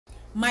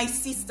My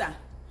sister,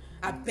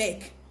 I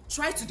beg,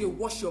 try to dey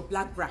wash your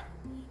black bra.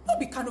 No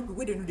be canopy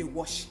wey they know they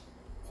wash.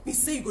 Be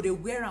say you go dey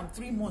wear am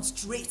 3 months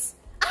straight.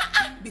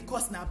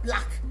 Because na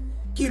black.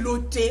 Kilo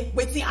day,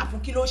 wetin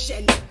happen, kilo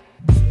shell.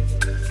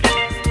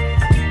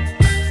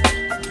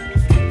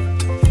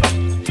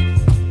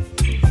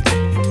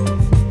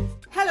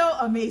 Hello,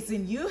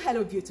 amazing you.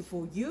 Hello,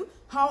 beautiful you.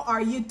 How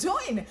are you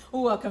doing?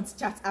 Welcome to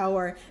Chat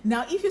Hour.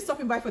 Now, if you're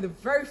stopping by for the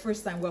very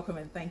first time, welcome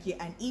and thank you.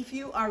 And if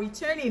you are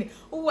returning,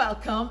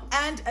 welcome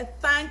and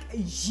thank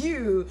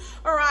you.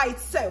 All right,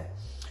 so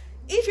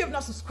if you have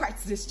not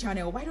subscribed to this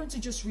channel, why don't you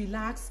just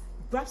relax,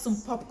 grab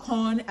some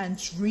popcorn and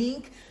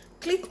drink,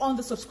 click on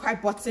the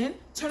subscribe button,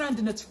 turn on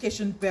the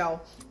notification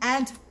bell,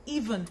 and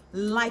even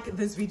like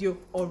this video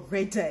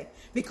already.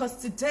 Because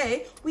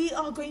today we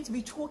are going to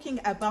be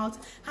talking about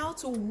how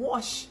to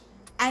wash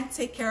and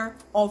take care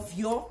of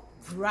your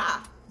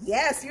bra.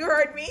 Yes, you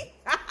heard me.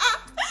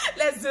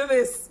 Let's do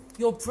this.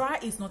 Your bra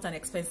is not an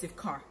expensive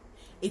car.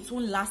 It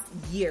won't last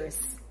years.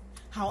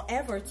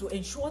 However, to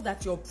ensure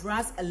that your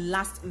bras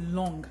last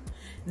long,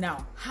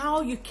 now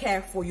how you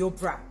care for your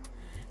bra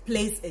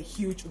plays a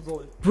huge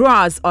role.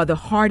 Bras are the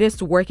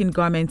hardest working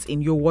garments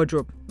in your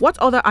wardrobe. What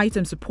other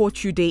items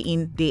support you day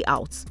in, day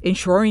out,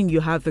 ensuring you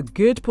have the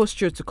good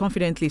posture to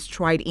confidently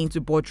stride into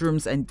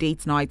boardrooms and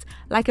date nights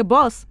like a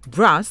boss?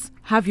 Bras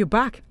have your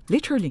back,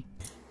 literally.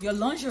 Your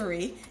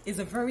lingerie is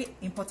a very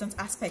important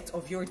aspect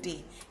of your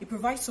day. It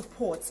provides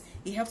support,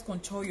 it helps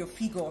control your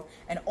figure,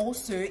 and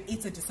also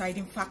it's a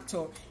deciding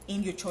factor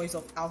in your choice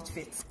of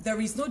outfit. There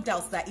is no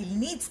doubt that it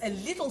needs a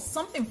little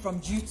something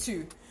from you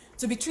too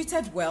to be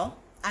treated well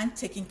and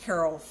taken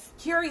care of.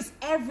 Here is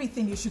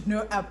everything you should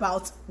know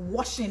about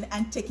washing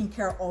and taking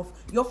care of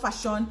your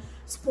fashion,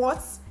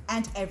 sports,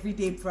 and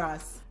everyday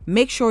bras.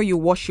 Make sure you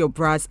wash your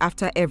bras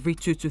after every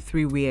 2 to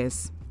 3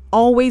 wears.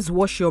 Always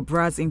wash your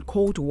bras in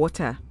cold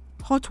water.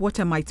 Hot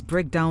water might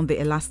break down the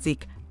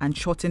elastic and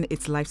shorten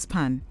its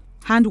lifespan.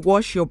 Hand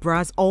wash your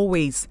bras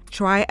always.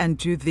 Try and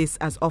do this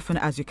as often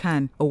as you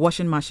can. A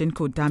washing machine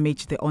could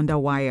damage the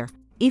underwire.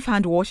 If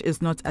hand wash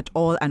is not at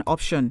all an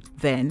option,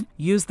 then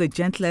use the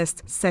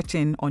gentlest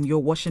setting on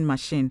your washing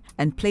machine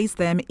and place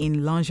them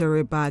in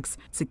lingerie bags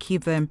to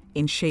keep them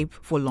in shape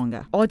for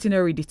longer.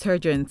 Ordinary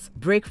detergents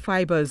break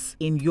fibers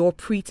in your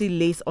pretty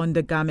lace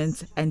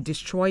undergarment and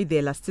destroy the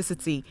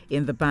elasticity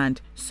in the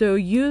band. So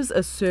use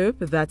a soap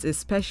that is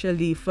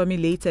specially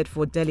formulated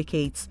for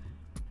delicates.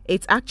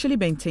 It actually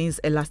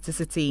maintains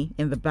elasticity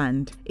in the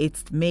band.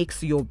 It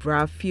makes your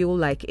bra feel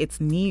like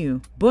it's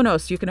new.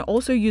 Bonus, you can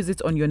also use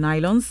it on your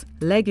nylons,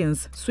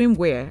 leggings,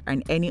 swimwear,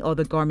 and any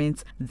other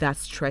garment that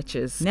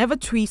stretches. Never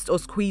twist or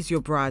squeeze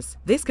your bras.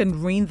 This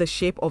can ruin the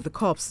shape of the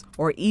cups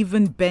or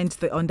even bend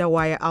the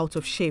underwire out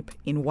of shape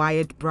in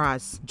wired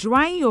bras.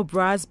 Drying your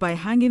bras by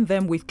hanging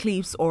them with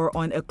clips or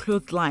on a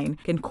clothesline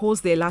can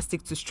cause the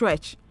elastic to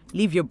stretch.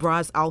 Leave your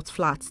bras out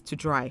flat to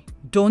dry.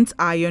 Don't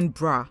iron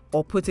bra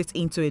or put it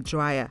into a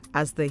dryer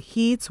as the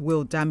heat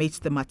will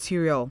damage the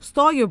material.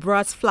 Store your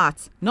bras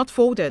flat, not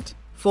folded.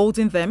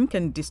 Folding them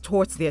can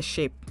distort their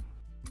shape.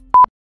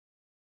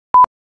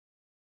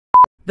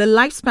 The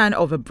lifespan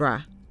of a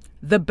bra.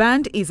 The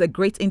band is a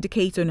great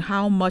indicator on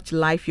how much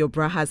life your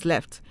bra has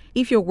left.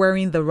 If you're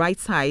wearing the right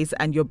size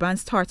and your band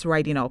starts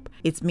riding up,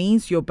 it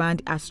means your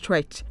band has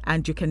stretched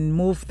and you can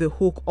move the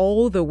hook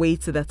all the way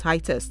to the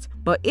tightest.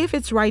 But if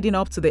it's riding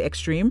up to the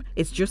extreme,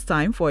 it's just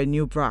time for a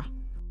new bra.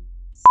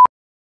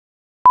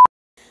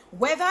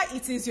 Whether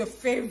it is your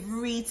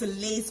favorite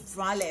lace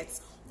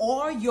bralette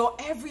or your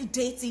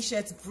everyday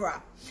t-shirt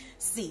bra,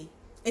 see,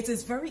 it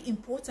is very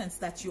important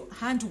that you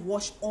hand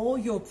wash all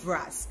your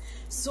bras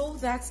so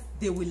that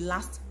they will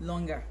last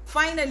longer.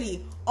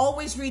 Finally,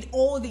 always read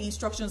all the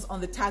instructions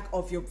on the tag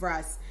of your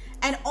bras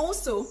and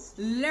also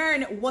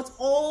learn what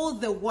all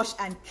the wash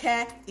and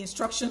care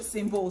instruction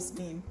symbols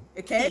mean,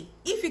 okay?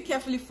 If you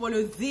carefully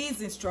follow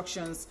these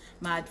instructions,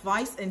 my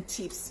advice and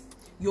tips,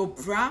 your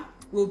bra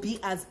will be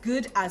as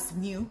good as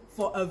new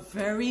for a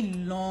very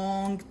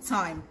long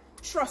time.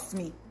 Trust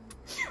me.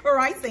 All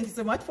right, thank you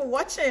so much for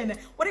watching.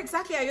 What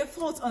exactly are your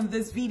thoughts on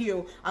this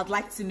video? I'd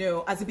like to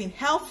know. Has it been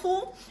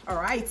helpful? All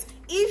right,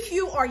 if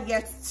you are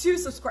yet to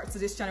subscribe to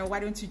this channel, why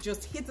don't you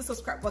just hit the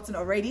subscribe button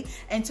already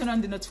and turn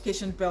on the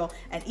notification bell?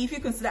 And if you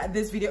consider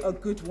this video a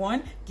good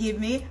one, give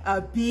me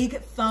a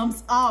big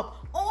thumbs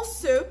up.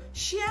 Also,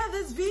 share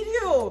this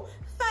video.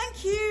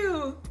 Thank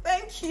you.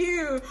 Thank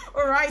you.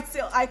 All right,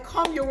 till I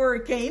come your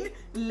way again,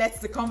 let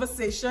the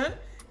conversation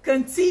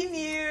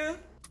continue.